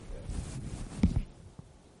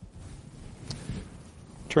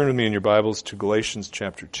Turn with me in your Bibles to Galatians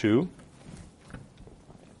chapter 2.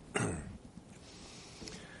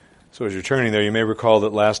 So as you're turning there, you may recall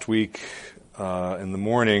that last week in the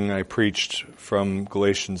morning I preached from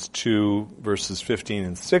Galatians 2, verses 15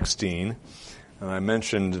 and 16. And I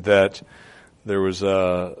mentioned that there was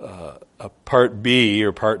a part B,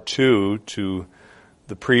 or part 2, to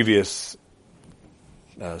the previous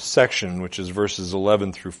section, which is verses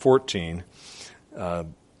 11 through 14,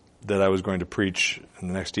 that I was going to preach in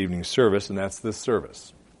the next evening's service, and that's this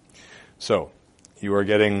service. So, you are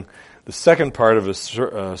getting the second part of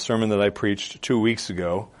a sermon that I preached 2 weeks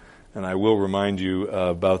ago, and I will remind you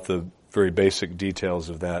about the very basic details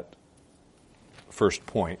of that first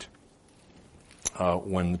point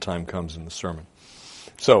when the time comes in the sermon.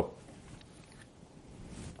 So,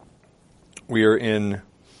 we're in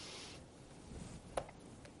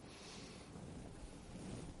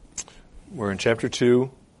chapter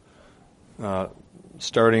 2.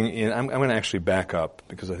 Starting in, I'm going to actually back up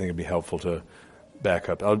because I think it'd be helpful to back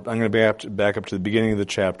up. I'm going to back up to the beginning of the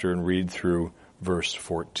chapter and read through verse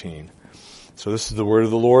 14. So this is the word of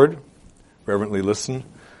the Lord. Reverently listen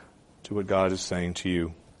to what God is saying to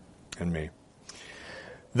you and me.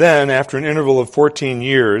 Then, after an interval of 14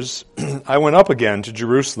 years, I went up again to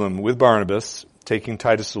Jerusalem with Barnabas, taking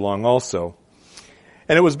Titus along also.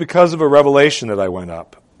 And it was because of a revelation that I went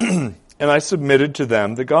up. And I submitted to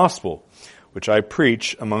them the gospel, which I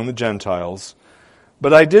preach among the Gentiles,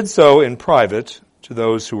 but I did so in private to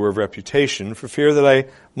those who were of reputation, for fear that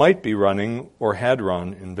I might be running or had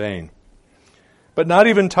run in vain. But not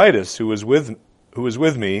even Titus, who was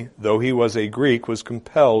with me, though he was a Greek, was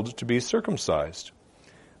compelled to be circumcised.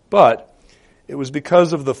 But it was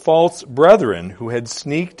because of the false brethren who had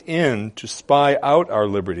sneaked in to spy out our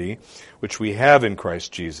liberty, which we have in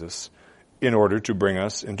Christ Jesus, in order to bring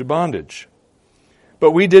us into bondage. But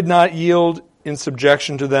we did not yield in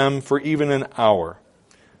subjection to them for even an hour,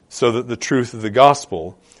 so that the truth of the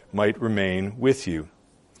gospel might remain with you.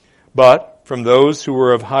 But from those who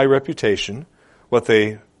were of high reputation, what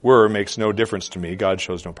they were makes no difference to me. God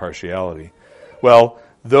shows no partiality. Well,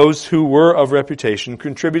 those who were of reputation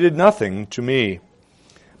contributed nothing to me.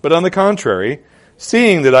 But on the contrary,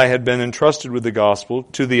 seeing that I had been entrusted with the gospel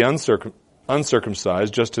to the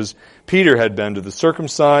uncircumcised, just as Peter had been to the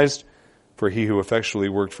circumcised, for he who effectually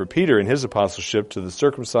worked for Peter in his apostleship to the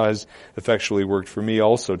circumcised effectually worked for me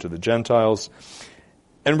also to the Gentiles.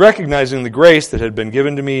 And recognizing the grace that had been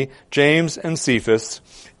given to me, James and Cephas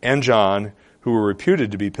and John, who were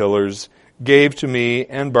reputed to be pillars, gave to me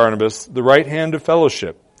and Barnabas the right hand of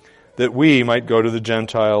fellowship, that we might go to the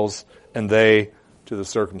Gentiles and they to the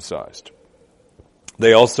circumcised.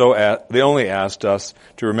 They only asked us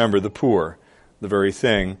to remember the poor, the very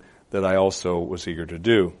thing that I also was eager to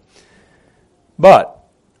do. But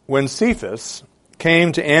when Cephas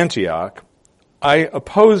came to Antioch, I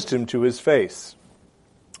opposed him to his face,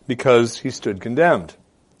 because he stood condemned.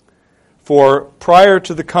 For prior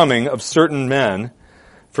to the coming of certain men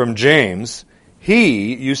from James,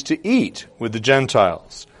 he used to eat with the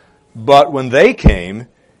Gentiles. But when they came,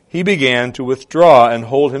 he began to withdraw and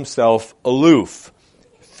hold himself aloof,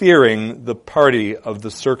 fearing the party of the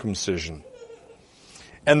circumcision.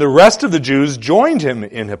 And the rest of the Jews joined him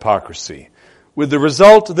in hypocrisy, with the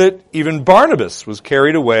result that even Barnabas was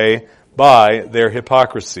carried away by their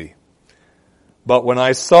hypocrisy. But when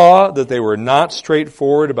I saw that they were not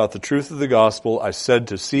straightforward about the truth of the gospel, I said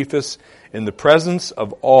to Cephas in the presence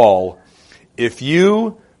of all, if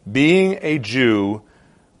you, being a Jew,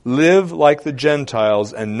 live like the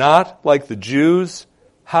Gentiles and not like the Jews,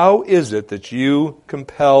 how is it that you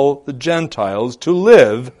compel the Gentiles to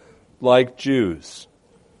live like Jews?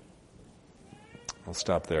 I'll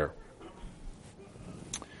stop there.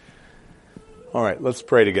 All right, let's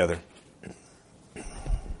pray together.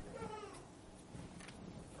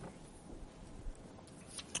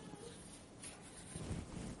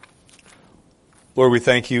 Lord, we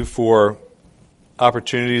thank you for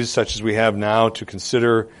opportunities such as we have now to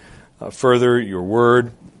consider further your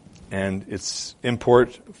word and its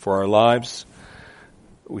import for our lives.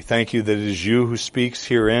 We thank you that it is you who speaks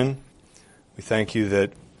herein. We thank you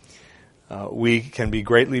that we can be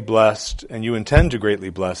greatly blessed, and you intend to greatly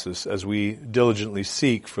bless us as we diligently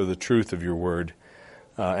seek for the truth of your word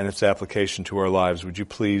and its application to our lives. Would you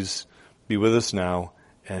please be with us now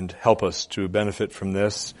and help us to benefit from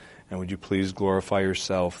this, and would you please glorify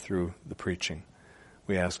yourself through the preaching?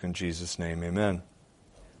 We ask in Jesus' name, amen.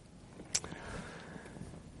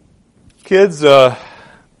 Kids,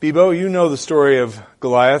 Bebo, you know the story of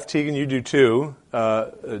Goliath. Tegan, you do too.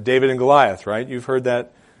 David and Goliath, right? You've heard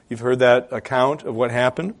that account of what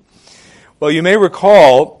happened. Well, you may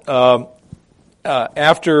recall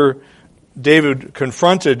after David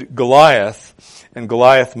confronted Goliath, and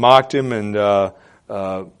Goliath mocked him and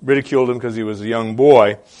ridiculed him because he was a young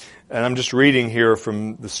boy, and I'm just reading here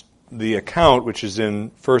from the account, which is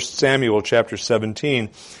in 1 Samuel chapter 17.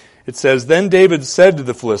 It says, "Then David said to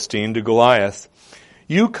the Philistine, to Goliath,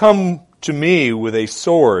 'You come to me with a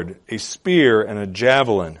sword, a spear, and a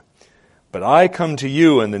javelin, but I come to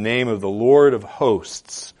you in the name of the Lord of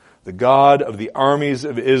hosts, the God of the armies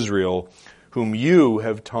of Israel, whom you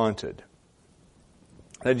have taunted.'"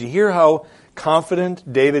 Now, did you hear how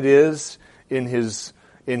confident David is in his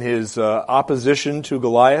opposition to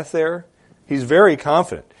Goliath there? He's very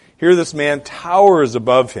confident. Here this man towers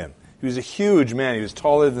above him. He was a huge man. He was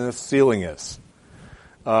taller than this ceiling is.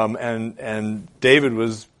 And David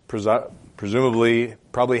was presumably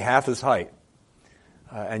probably half his height.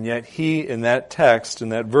 And yet he, in that text, in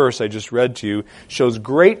that verse I just read to you, shows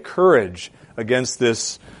great courage against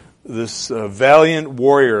this valiant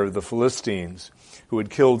warrior of the Philistines who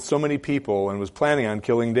had killed so many people and was planning on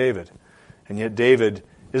killing David. And yet David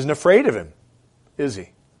isn't afraid of him, is he?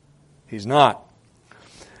 He's not.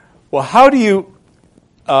 Well, how do you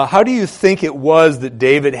think it was that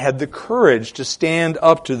David had the courage to stand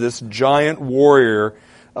up to this giant warrior,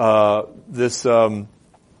 one of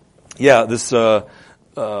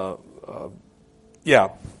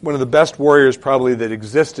the best warriors probably that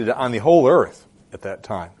existed on the whole earth at that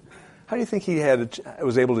time? How do you think he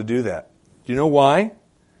was able to do that? Do you know why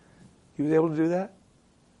he was able to do that?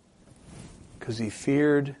 Because he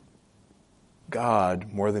feared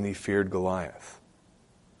God more than he feared Goliath.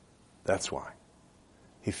 That's why.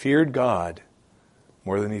 He feared God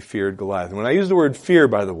more than he feared Goliath. And when I use the word fear,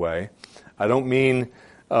 by the way, I don't mean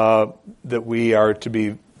that we are to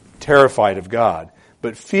be terrified of God.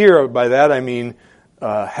 But fear, by that I mean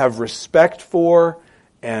have respect for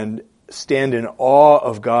and stand in awe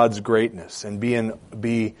of God's greatness and be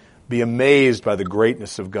amazed by the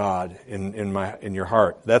greatness of God in your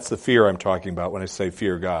heart. That's the fear I'm talking about when I say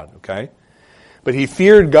fear God, okay? But he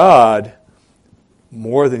feared God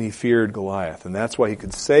more than he feared Goliath. And that's why he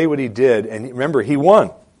could say what he did. And remember, he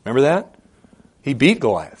won. Remember that? He beat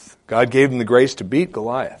Goliath. God gave him the grace to beat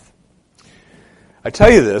Goliath. I tell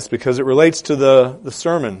you this because it relates to the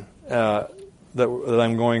sermon that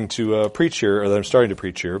I'm going to preach here, or that I'm starting to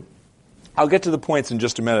preach here. I'll get to the points in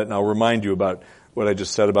just a minute, and I'll remind you about what I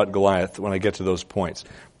just said about Goliath when I get to those points.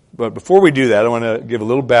 But before we do that, I want to give a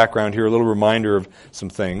little background here, a little reminder of some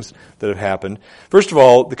things that have happened. First of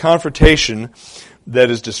all, the confrontation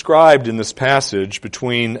that is described in this passage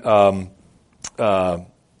between Paul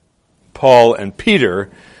and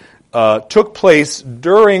Peter took place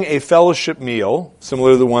during a fellowship meal,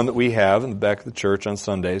 similar to the one that we have in the back of the church on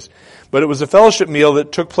Sundays. But it was a fellowship meal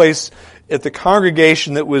that took place at the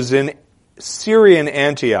congregation that was in Syrian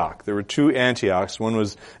Antioch. There were two Antiochs. One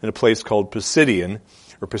was in a place called Pisidia,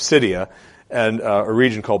 and a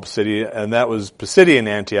region called Pisidia, and that was Pisidian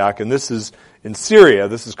Antioch, and this is in Syria.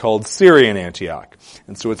 This is called Syrian Antioch.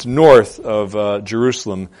 And so it's north of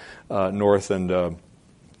Jerusalem,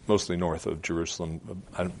 mostly north of Jerusalem.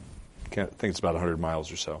 I think it's about 100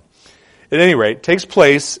 miles or so. At any rate, it takes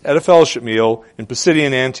place at a fellowship meal in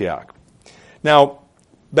Pisidian Antioch. Now,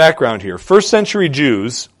 background here. First century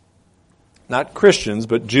Jews, not Christians,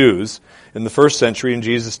 but Jews, in the first century, in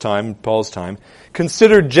Jesus' time, Paul's time,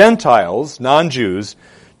 considered Gentiles, non-Jews,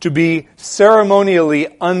 to be ceremonially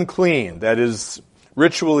unclean. That is,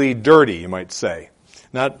 ritually dirty, you might say.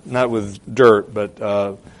 Not with dirt,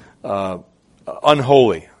 but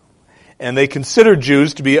unholy. And they considered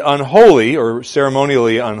Jews to be unholy, or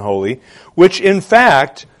ceremonially unholy, which in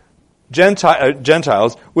fact,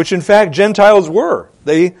 Gentiles were.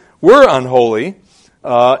 They were unholy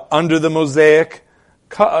under the Mosaic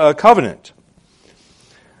covenant.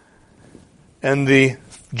 And the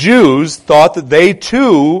Jews thought that they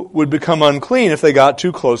too would become unclean if they got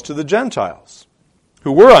too close to the Gentiles,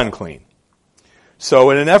 who were unclean.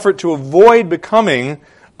 So in an effort to avoid becoming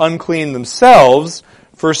unclean themselves,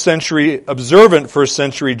 observant first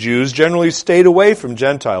century Jews generally stayed away from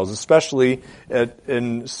Gentiles, especially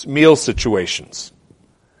in meal situations.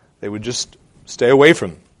 They would just stay away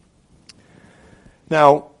from them.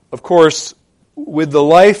 Now, of course, with the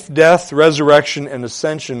life, death, resurrection, and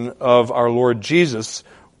ascension of our Lord Jesus,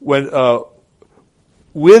 with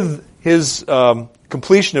his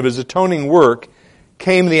completion of his atoning work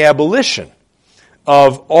came the abolition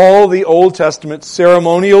of all the Old Testament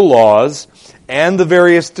ceremonial laws and the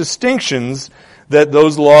various distinctions that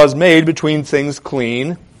those laws made between things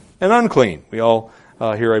clean and unclean. We all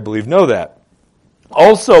here, I believe, know that.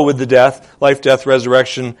 Also with the life, death,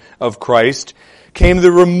 resurrection of Christ came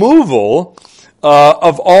the removal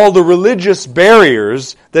of all the religious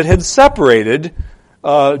barriers that had separated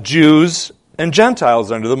Jews and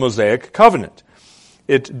Gentiles under the Mosaic covenant.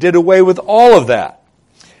 It did away with all of that.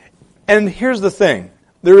 And here's the thing.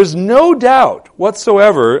 There is no doubt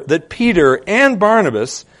whatsoever that Peter and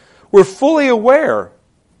Barnabas were fully aware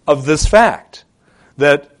of this fact,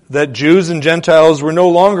 that Jews and Gentiles were no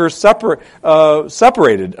longer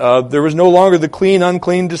separated. There was no longer the clean,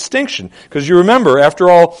 unclean distinction. Because you remember, after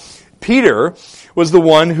all, Peter was the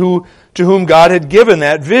one to whom God had given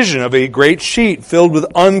that vision of a great sheet filled with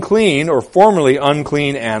unclean or formerly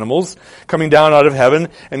unclean animals coming down out of heaven.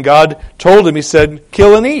 And God told him, he said,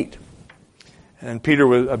 kill and eat. And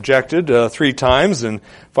Peter objected 3 times, and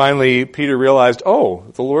finally Peter realized,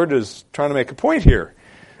 the Lord is trying to make a point here.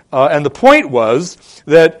 And the point was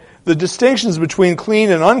that the distinctions between clean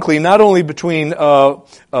and unclean, not only between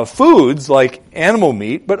foods like animal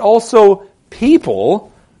meat, but also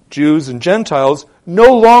people, Jews and Gentiles,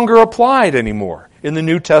 no longer applied anymore in the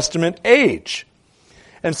New Testament age.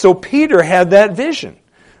 And so Peter had that vision,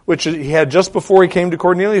 which he had just before he came to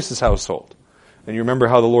Cornelius' household. And you remember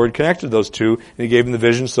how the Lord connected those two, and he gave him the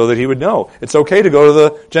vision so that he would know it's okay to go to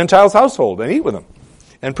the Gentiles' household and eat with them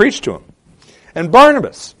and preach to them. And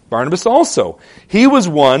Barnabas also, he was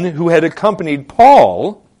one who had accompanied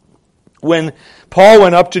Paul when Paul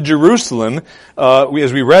went up to Jerusalem.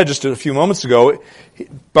 As we read just a few moments ago,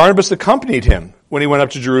 Barnabas accompanied him when he went up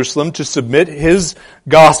to Jerusalem to submit his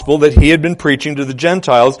gospel that he had been preaching to the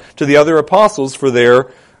Gentiles, to the other apostles for their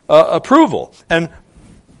approval. And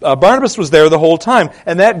Barnabas was there the whole time.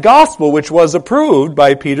 And that gospel, which was approved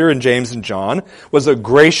by Peter and James and John, was a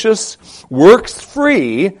gracious,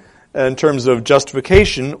 works-free, in terms of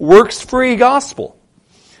justification, works-free gospel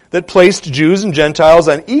that placed Jews and Gentiles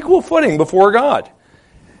on equal footing before God.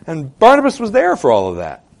 And Barnabas was there for all of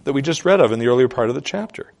that we just read of in the earlier part of the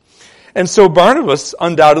chapter. And so Barnabas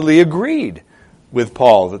undoubtedly agreed with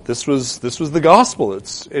Paul that this was the gospel.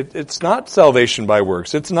 It's not salvation by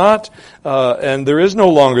works. It's not, and there is no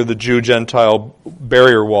longer the Jew-Gentile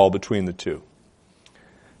barrier wall between the two.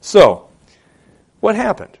 So, what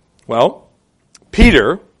happened? Well,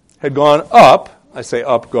 Peter had gone up. I say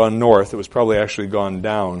up, gone north. It was probably actually gone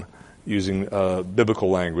down using biblical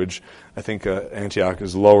language. I think Antioch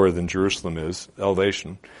is lower than Jerusalem is,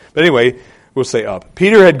 elevation. But anyway, we'll say up.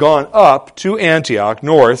 Peter had gone up to Antioch,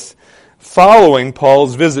 north, following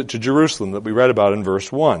Paul's visit to Jerusalem that we read about in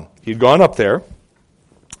verse 1. He'd gone up there,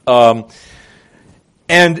 and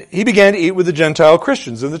he began to eat with the Gentile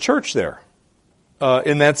Christians in the church there,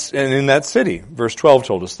 in that city. Verse 12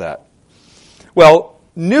 told us that. Well,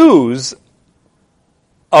 news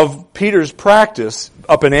of Peter's practice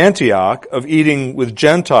up in Antioch of eating with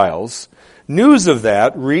Gentiles, news of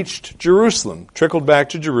that reached Jerusalem, trickled back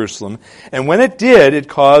to Jerusalem, and when it did, it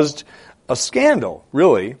caused a scandal,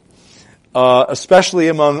 really, especially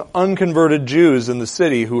among unconverted Jews in the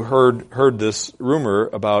city who heard this rumor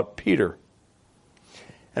about Peter.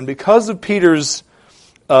 And because of Peter's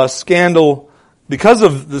scandal, because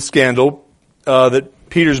of the scandal that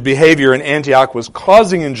Peter's behavior in Antioch was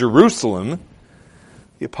causing in Jerusalem,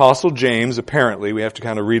 the Apostle James, apparently, we have to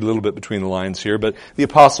kind of read a little bit between the lines here, but the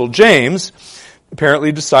Apostle James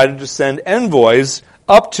apparently decided to send envoys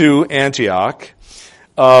up to Antioch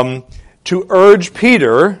to urge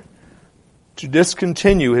Peter to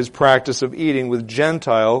discontinue his practice of eating with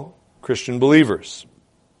Gentile Christian believers.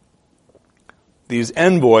 These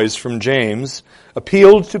envoys from James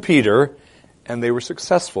appealed to Peter, and they were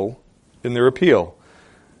successful in their appeal.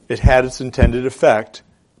 It had its intended effect.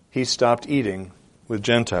 He stopped eating with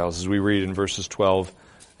Gentiles, as we read in verses 12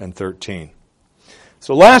 and 13.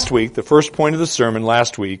 So last week, the first point of the sermon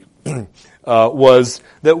last week was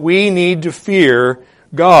that we need to fear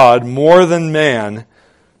God more than man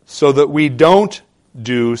so that we don't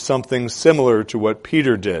do something similar to what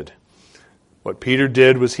Peter did. What Peter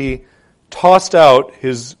did was he tossed out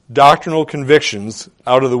his doctrinal convictions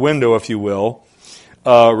out of the window, if you will,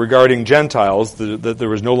 regarding Gentiles, that there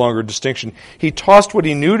was no longer a distinction. He tossed what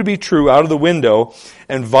he knew to be true out of the window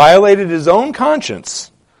and violated his own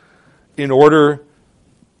conscience in order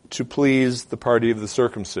to please the party of the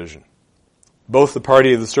circumcision. Both the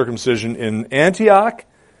party of the circumcision in Antioch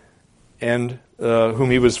and whom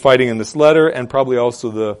he was fighting in this letter, and probably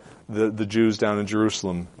also the Jews down in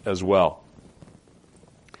Jerusalem as well.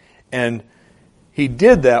 And he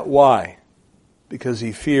did that, why? Because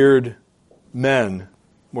he feared men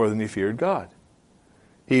more than he feared God.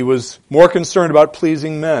 He was more concerned about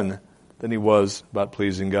pleasing men than he was about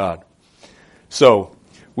pleasing God. So,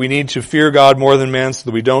 we need to fear God more than man so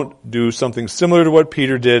that we don't do something similar to what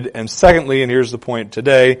Peter did. And secondly, and here's the point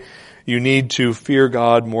today, You need to fear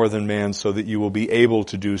God more than man so that you will be able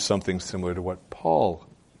to do something similar to what Paul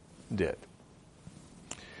did.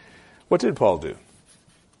 What did Paul do?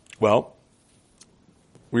 Well,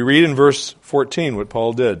 we read in verse 14 what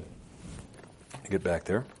Paul did. Get back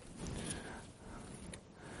there.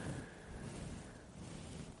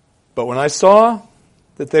 But when I saw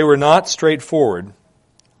that they were not straightforward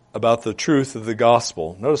about the truth of the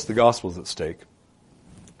gospel, notice the gospel is at stake.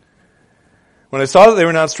 When I saw that they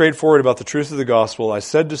were not straightforward about the truth of the gospel, I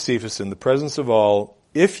said to Cephas in the presence of all,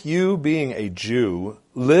 if you, being a Jew,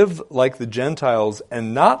 live like the Gentiles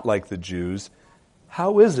and not like the Jews,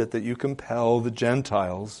 how is it that you compel the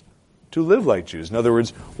Gentiles to live like Jews? In other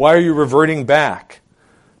words, why are you reverting back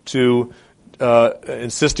to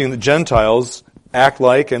insisting that Gentiles act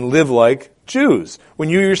like and live like Jews when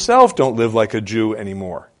you yourself don't live like a Jew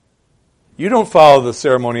anymore? You don't follow the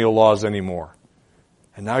ceremonial laws anymore.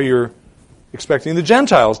 And now you're expecting the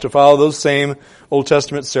Gentiles to follow those same Old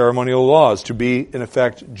Testament ceremonial laws, to be, in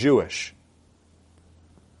effect, Jewish.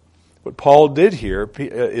 What Paul did here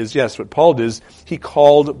is, he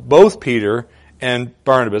called both Peter and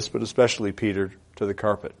Barnabas, but especially Peter, to the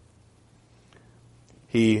carpet.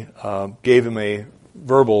 He gave him a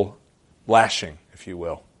verbal lashing, if you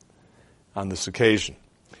will, on this occasion.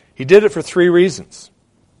 He did it for three reasons.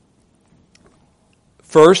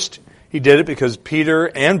 First, he did it because Peter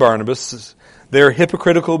and Barnabas, their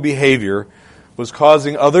hypocritical behavior was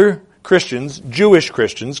causing other Christians, Jewish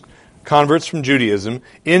Christians, converts from Judaism,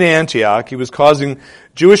 in Antioch. He was causing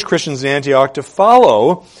Jewish Christians in Antioch to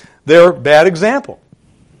follow their bad example,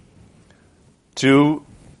 to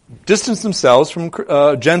distance themselves from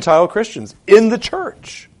Gentile Christians in the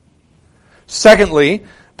church. Secondly,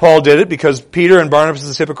 Paul did it because Peter and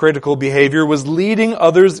Barnabas' hypocritical behavior was leading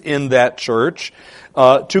others in that church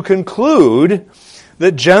to conclude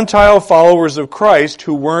that Gentile followers of Christ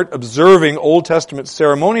who weren't observing Old Testament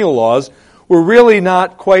ceremonial laws were really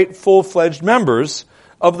not quite full-fledged members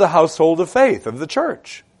of the household of faith, of the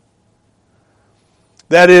church.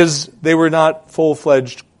 That is, they were not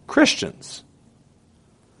full-fledged Christians,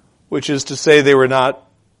 which is to say they were not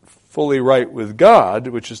fully right with God,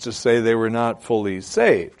 which is to say they were not fully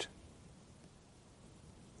saved.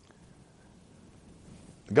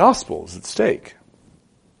 The gospel is at stake.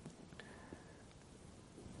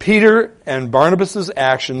 Peter and Barnabas'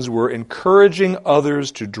 actions were encouraging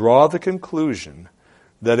others to draw the conclusion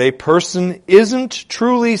that a person isn't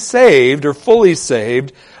truly saved or fully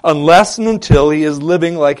saved unless and until he is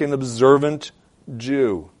living like an observant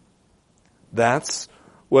Jew. That's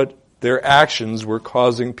what their actions were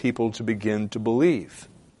causing people to begin to believe.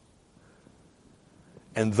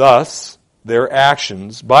 And thus, by their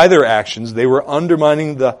actions, they were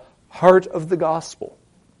undermining the heart of the gospel,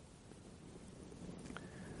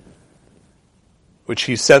 which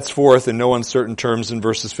he sets forth in no uncertain terms in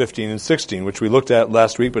verses 15 and 16, which we looked at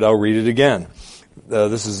last week, but I'll read it again.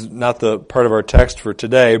 This is not the part of our text for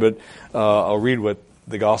today, but I'll read what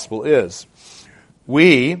the gospel is.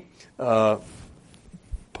 We,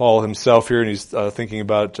 Paul himself here, and he's thinking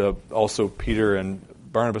about also Peter and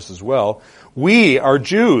Barnabas as well, we are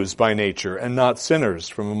Jews by nature and not sinners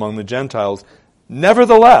from among the Gentiles.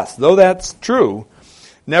 Nevertheless, though that's true,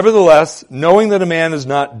 nevertheless, knowing that a man is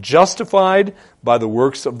not justified by the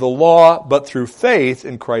works of the law, but through faith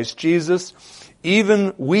in Christ Jesus,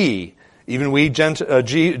 even we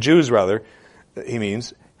Jews, he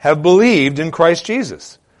means, have believed in Christ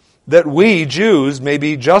Jesus, that we, Jews, may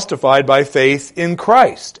be justified by faith in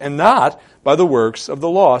Christ, and not by the works of the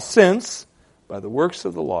law, since by the works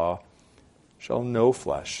of the law shall no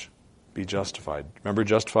flesh be justified. Remember,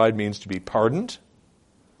 justified means to be pardoned,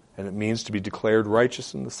 and it means to be declared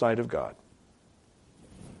righteous in the sight of God.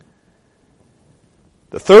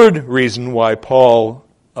 The third reason why Paul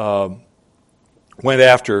went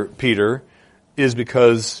after Peter is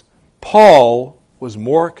because Paul was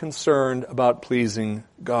more concerned about pleasing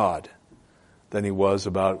God than he was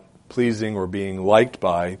about pleasing or being liked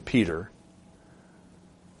by Peter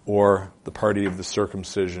or the party of the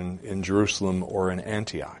circumcision in Jerusalem or in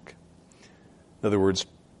Antioch. In other words,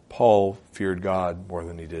 Paul feared God more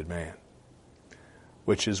than he did man,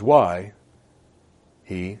 which is why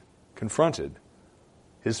he confronted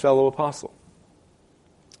his fellow apostle.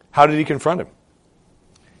 How did he confront him?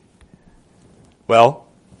 Well,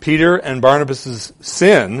 Peter and Barnabas'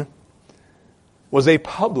 sin was a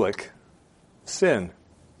public sin.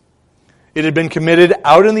 It had been committed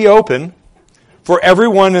out in the open for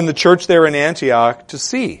everyone in the church there in Antioch to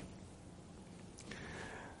see.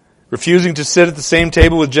 refusing to sit at the same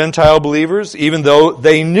table with Gentile believers, even though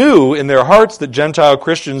they knew in their hearts that Gentile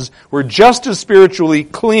Christians were just as spiritually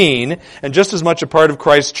clean and just as much a part of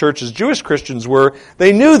Christ's church as Jewish Christians were.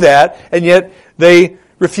 They knew that, and yet they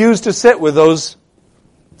refused to sit with those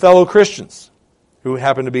fellow Christians who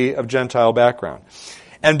happened to be of Gentile background.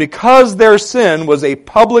 And because their sin was a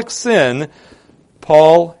public sin,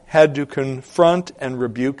 Paul had to confront and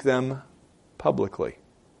rebuke them publicly.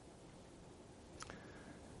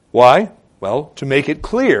 Why? Well, to make it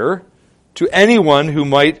clear to anyone who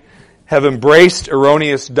might have embraced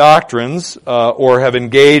erroneous doctrines or have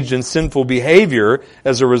engaged in sinful behavior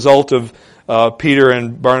as a result of Peter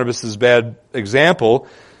and Barnabas' bad example,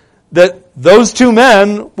 that those two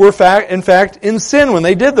men were in fact in sin when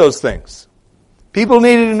they did those things. People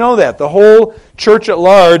needed to know that. The whole church at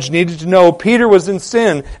large needed to know Peter was in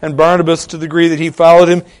sin, and Barnabas, to the degree that he followed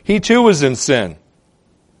him, he too was in sin.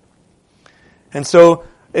 And so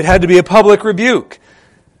it had to be a public rebuke.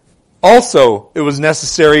 Also, it was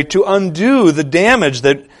necessary to undo the damage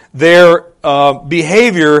that their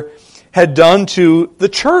behavior had done to the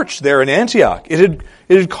church there in Antioch. It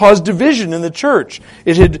had caused division in the church.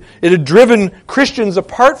 It had driven Christians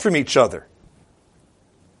apart from each other.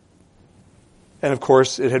 And of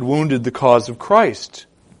course, it had wounded the cause of Christ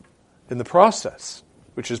in the process,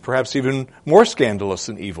 which is perhaps even more scandalous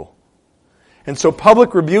and evil. And so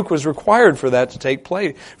public rebuke was required for that to take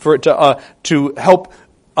place, for it to help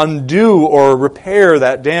undo or repair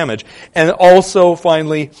that damage. And also,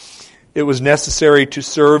 finally, it was necessary to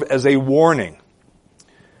serve as a warning.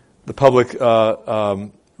 The public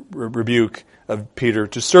rebuke of Peter,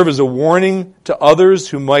 to serve as a warning to others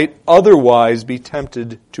who might otherwise be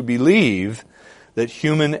tempted to believe that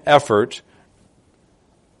human effort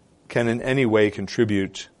can in any way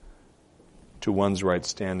contribute to one's right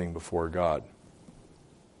standing before God.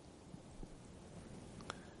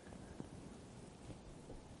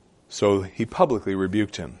 So he publicly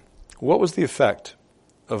rebuked him. What was the effect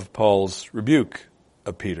of Paul's rebuke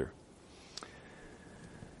of Peter?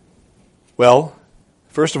 Well,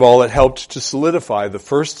 first of all, it helped to solidify the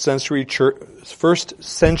first century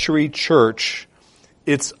church,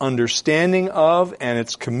 its understanding of and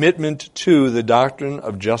its commitment to the doctrine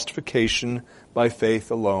of justification by faith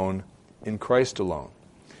alone in Christ alone.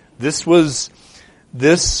 This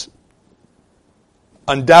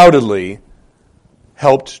undoubtedly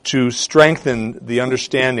helped to strengthen the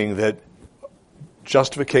understanding that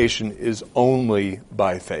justification is only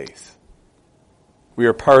by faith. We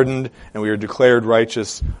are pardoned and we are declared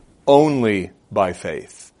righteous only by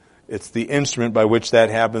faith. It's the instrument by which that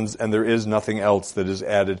happens, and there is nothing else that is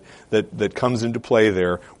added, that comes into play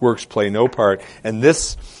there. Works play no part. And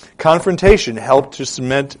this confrontation helped to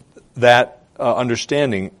cement that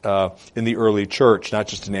understanding in the early church, not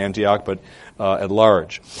just in Antioch, but at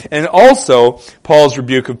large. And also, Paul's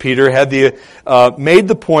rebuke of Peter had made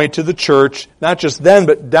the point to the church, not just then,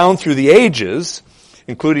 but down through the ages,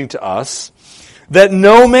 including to us, that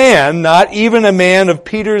no man, not even a man of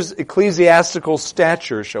Peter's ecclesiastical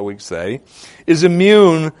stature, shall we say, is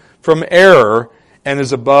immune from error and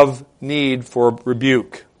is above need for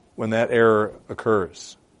rebuke when that error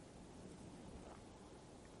occurs.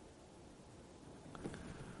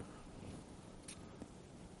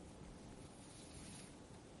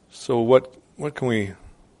 So what can we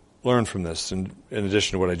learn from this, in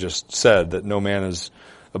addition to what I just said, that no man is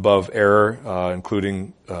above error,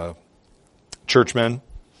 including churchmen,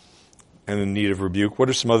 and in need of rebuke? What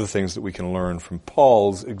are some other things that we can learn from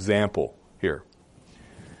Paul's example here?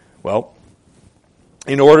 Well,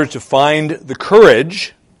 in order to find the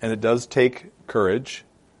courage, and it does take courage,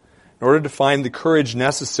 in order to find the courage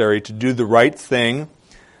necessary to do the right thing,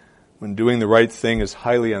 when doing the right thing is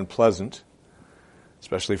highly unpleasant,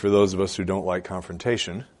 especially for those of us who don't like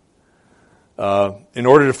confrontation, in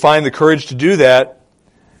order to find the courage to do that,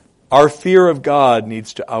 our fear of God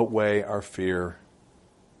needs to outweigh our fear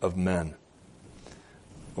of men.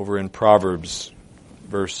 Over in Proverbs,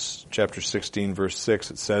 chapter 16, verse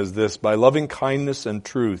 6, it says this: "By loving kindness and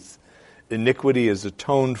truth, iniquity is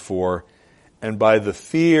atoned for, and by the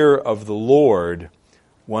fear of the Lord,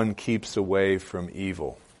 one keeps away from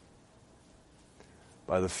evil."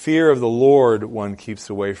 By the fear of the Lord, one keeps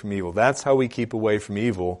away from evil. That's how we keep away from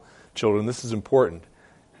evil, children. This is important.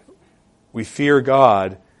 We fear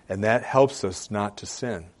God, and that helps us not to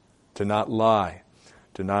sin, to not lie,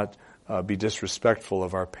 to not be disrespectful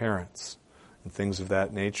of our parents, and things of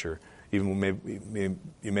that nature. Even when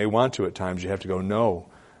you may want to at times, you have to go, no,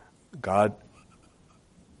 God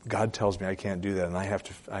tells me I can't do that, and I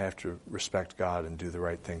have to respect God and do the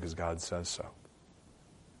right thing because God says so.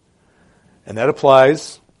 And that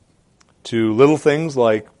applies to little things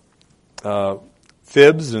like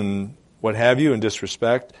fibs and what have you, and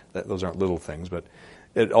disrespect. Those aren't little things, but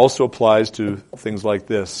it also applies to things like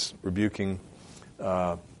this, rebuking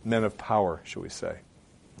men of power, shall we say,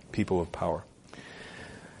 people of power.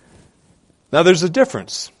 Now there's a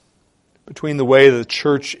difference between the way the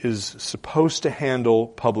church is supposed to handle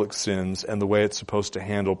public sins and the way it's supposed to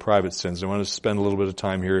handle private sins. I want to spend a little bit of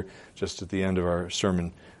time here just at the end of our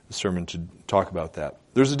sermon to talk about that.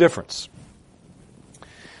 There's a difference.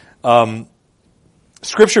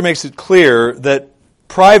 Scripture makes it clear that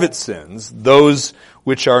private sins, those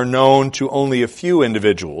which are known to only a few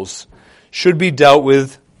individuals, should be dealt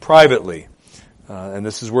with privately. And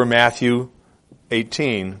this is where Matthew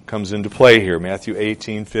 18 comes into play here. Matthew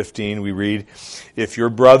 18:15, we read, "If your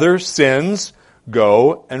brother sins,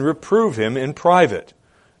 go and reprove him in private.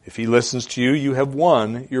 If he listens to you, you have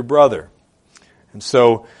won your brother." And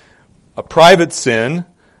so, a private sin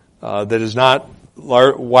that is not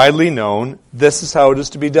widely known, this is how it is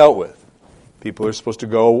to be dealt with. People are supposed to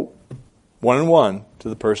go one-on-one to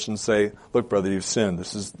the person and say, "Look, brother, you've sinned.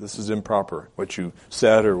 This is improper. What you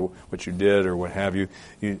said or what you did or what have you,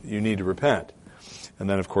 you need to repent." And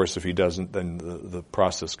then, of course, if he doesn't, then the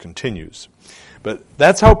process continues. But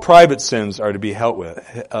that's how private sins are to be dealt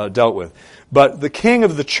with. But the king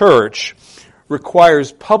of the church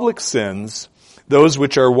requires public sins, those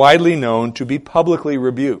which are widely known, to be publicly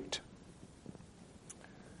rebuked.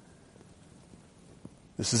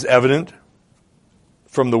 This is evident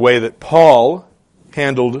from the way that Paul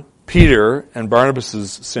handled Peter and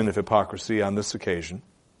Barnabas' sin of hypocrisy on this occasion.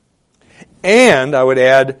 And I would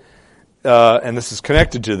add, and this is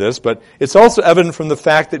connected to this, but it's also evident from the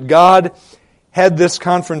fact that God had this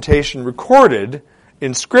confrontation recorded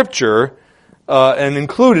in Scripture and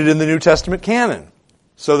included in the New Testament canon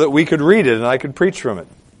so that we could read it and I could preach from it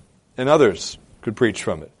and others could preach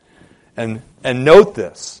from it and note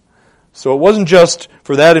this. So it wasn't just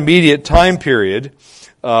for that immediate time period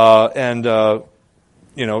to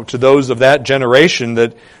those of that generation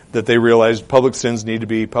that they realized public sins need to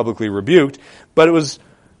be publicly rebuked, but it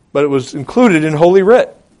was included in Holy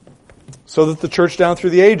Writ so that the church down through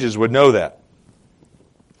the ages would know that.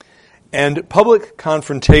 And public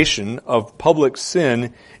confrontation of public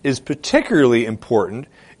sin is particularly important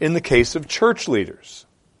in the case of church leaders.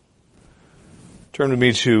 Turn with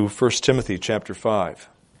me to 1 Timothy chapter 5.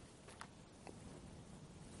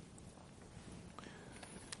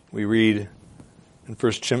 We read in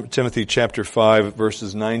 1 Timothy chapter 5,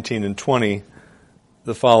 verses 19 and 20,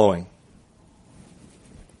 the following.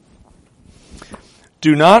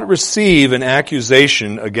 "Do not receive an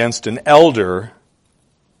accusation against an elder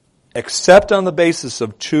except on the basis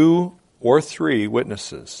of 2 or 3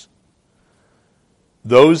 witnesses.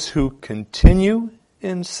 Those who continue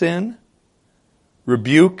in sin,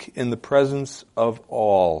 rebuke in the presence of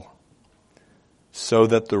all, so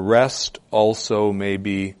that the rest also may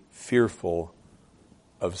be fearful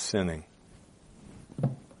of sinning."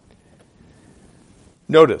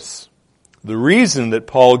 Notice, the reason that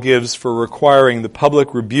Paul gives for requiring the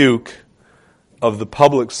public rebuke of the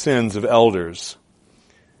public sins of elders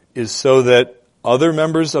is so that other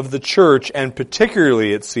members of the church, and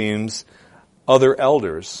particularly, it seems, other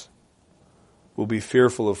elders, will be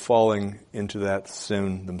fearful of falling into that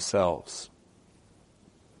sin themselves.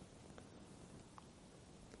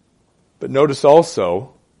 But notice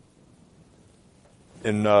also,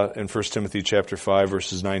 in 1 Timothy chapter 5,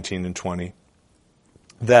 verses 19 and 20,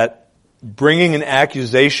 that bringing an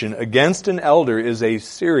accusation against an elder is a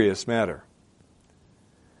serious matter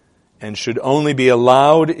and should only be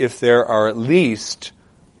allowed if there are at least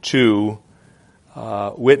 2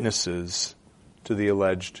 witnesses to the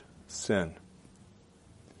alleged sin.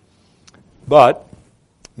 But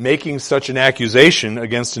making such an accusation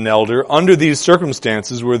against an elder under these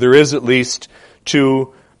circumstances where there is at least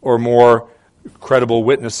 2 or more credible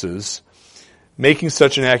witnesses, making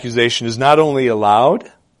such an accusation is not only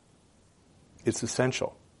allowed, it's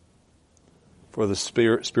essential for the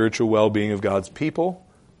spiritual well-being of God's people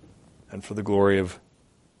and for the glory of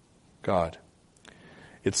God.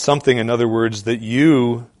 It's something, in other words, that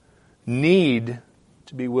you need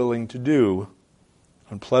to be willing to do,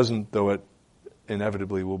 unpleasant though it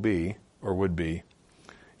inevitably will be, or would be.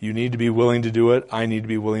 You need to be willing to do it. I need to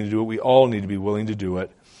be willing to do it. We all need to be willing to do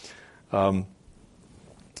it. And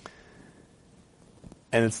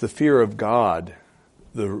it's the fear of God,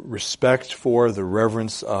 the respect for, the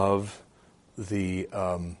reverence of, the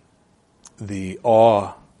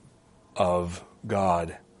awe of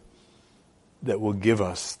God that will give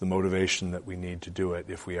us the motivation that we need to do it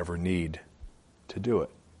if we ever need to do it.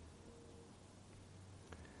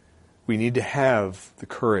 We need to have the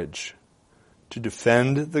courage to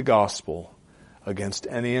defend the gospel against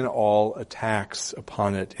any and all attacks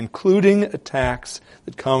upon it, including attacks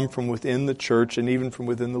that come from within the church and even from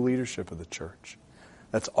within the leadership of the church.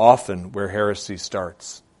 That's often where heresy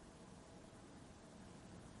starts.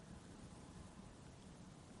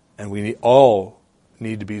 And we all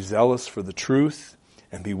need to be zealous for the truth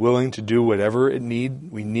and be willing to do whatever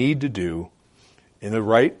we need to do in the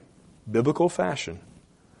right biblical fashion,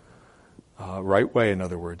 right way, in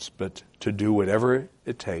other words, but to do whatever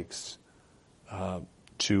it takes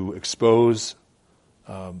to expose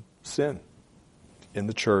sin in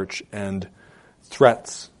the church and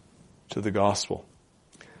threats to the gospel.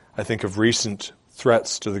 I think of recent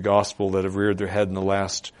threats to the gospel that have reared their head in the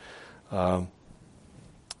last couple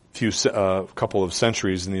of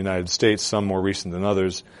centuries in the United States, some more recent than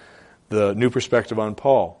others. The new perspective on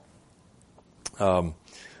Paul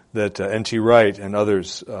that N.T. Wright and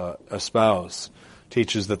others espouse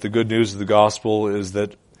teaches that the good news of the gospel is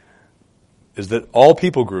that all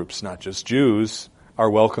people groups, not just Jews, are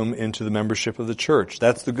welcome into the membership of the church.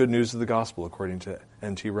 That's the good news of the gospel, according to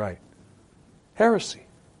N.T. Wright. Heresy.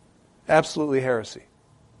 Absolutely heresy.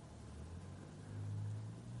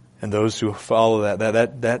 And those who follow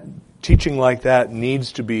that teaching like that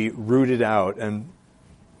needs to be rooted out, and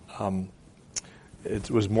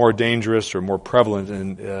it was more dangerous or more prevalent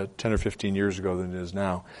in 10 or 15 years ago than it is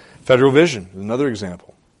now. Federal vision is another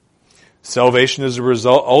example. Salvation as a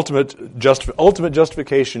result, ultimate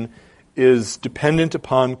justification is dependent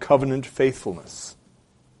upon covenant faithfulness.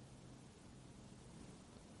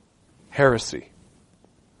 Heresy.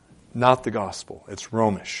 Not the gospel. It's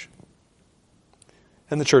Romish.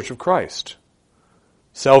 And the Church of Christ.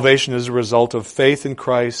 Salvation is a result of faith in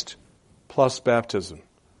Christ plus baptism.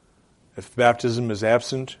 If baptism is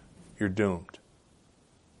absent, you're doomed.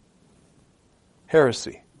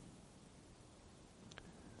 Heresy.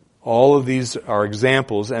 All of these are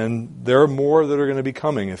examples, and there are more that are going to be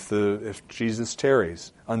coming if Jesus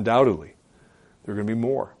tarries. Undoubtedly, there are going to be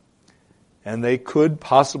more. And they could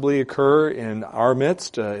possibly occur in our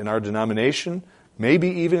midst, in our denomination, maybe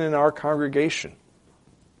even in our congregation.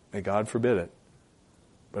 May God forbid it,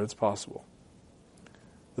 but it's possible.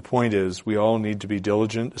 The point is, we all need to be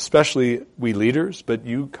diligent, especially we leaders, but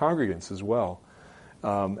you congregants as well.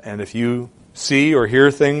 And if you see or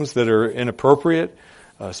hear things that are inappropriate,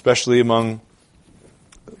 especially from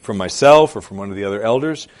myself or from one of the other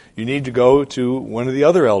elders, you need to go to one of the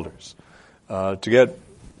other elders to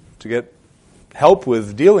get help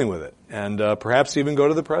with dealing with it, and perhaps even go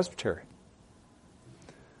to the presbytery.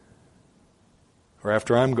 Or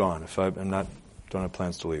after I'm gone, if don't have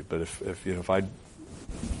plans to leave, but if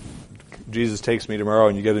Jesus takes me tomorrow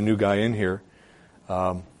and you get a new guy in here,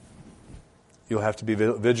 you'll have to be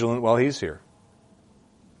vigilant while he's here.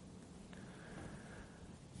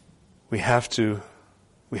 We have to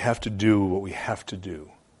do what we have to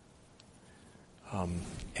do,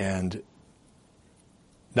 and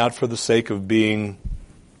not for the sake of being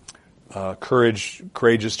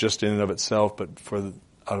courageous just in and of itself, but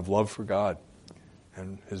out of love for God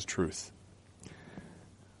and His truth.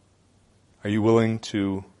 Are you willing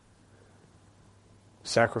to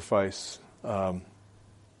sacrifice? Are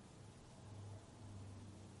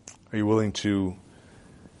you willing to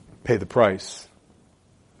pay the price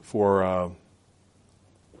for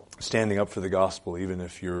standing up for the gospel, even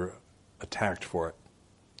if you're attacked for it?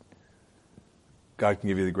 God can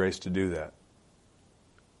give you the grace to do that.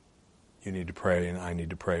 You need to pray, and I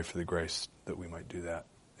need to pray for the grace that we might do that,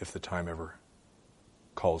 if the time ever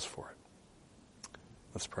calls for it.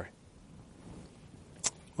 Let's pray.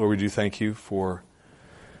 Lord, we do thank you for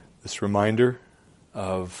this reminder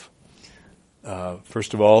of,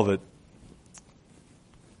 first of all, that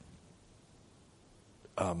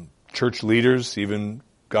church leaders, even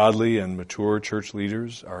godly and mature church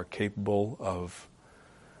leaders, are capable of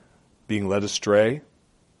being led astray,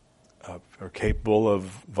 are capable of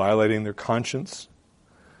violating their conscience.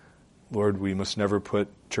 Lord, we must never put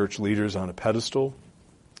church leaders on a pedestal.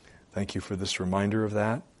 Thank you for this reminder of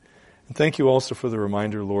that. And thank you also for the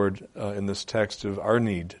reminder, Lord, in this text of our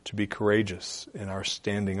need to be courageous in our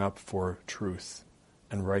standing up for truth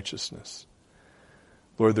and righteousness.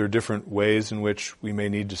 Lord, there are different ways in which we may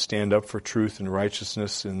need to stand up for truth and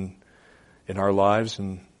righteousness in our lives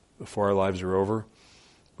and before our lives are over.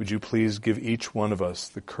 Would you please give each one of us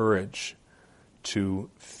the courage to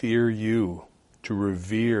fear you, to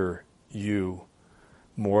revere you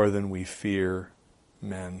more than we fear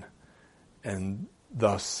men, and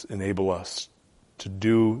thus enable us to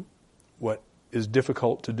do what is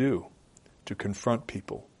difficult to do, to confront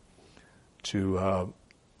people, to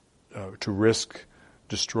risk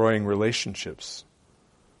destroying relationships,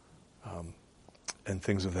 and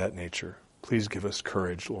things of that nature. Please give us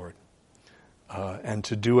courage, Lord, and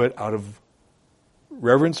to do it out of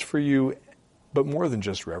reverence for you, but more than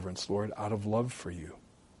just reverence, Lord, out of love for you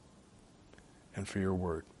and for your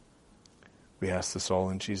word. We ask this all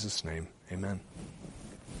in Jesus' name. Amen.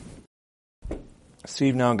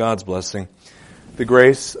 Receive now God's blessing. The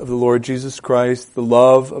grace of the Lord Jesus Christ, the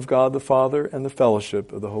love of God the Father, and the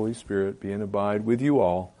fellowship of the Holy Spirit be and abide with you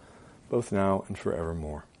all, both now and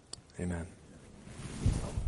forevermore. Amen.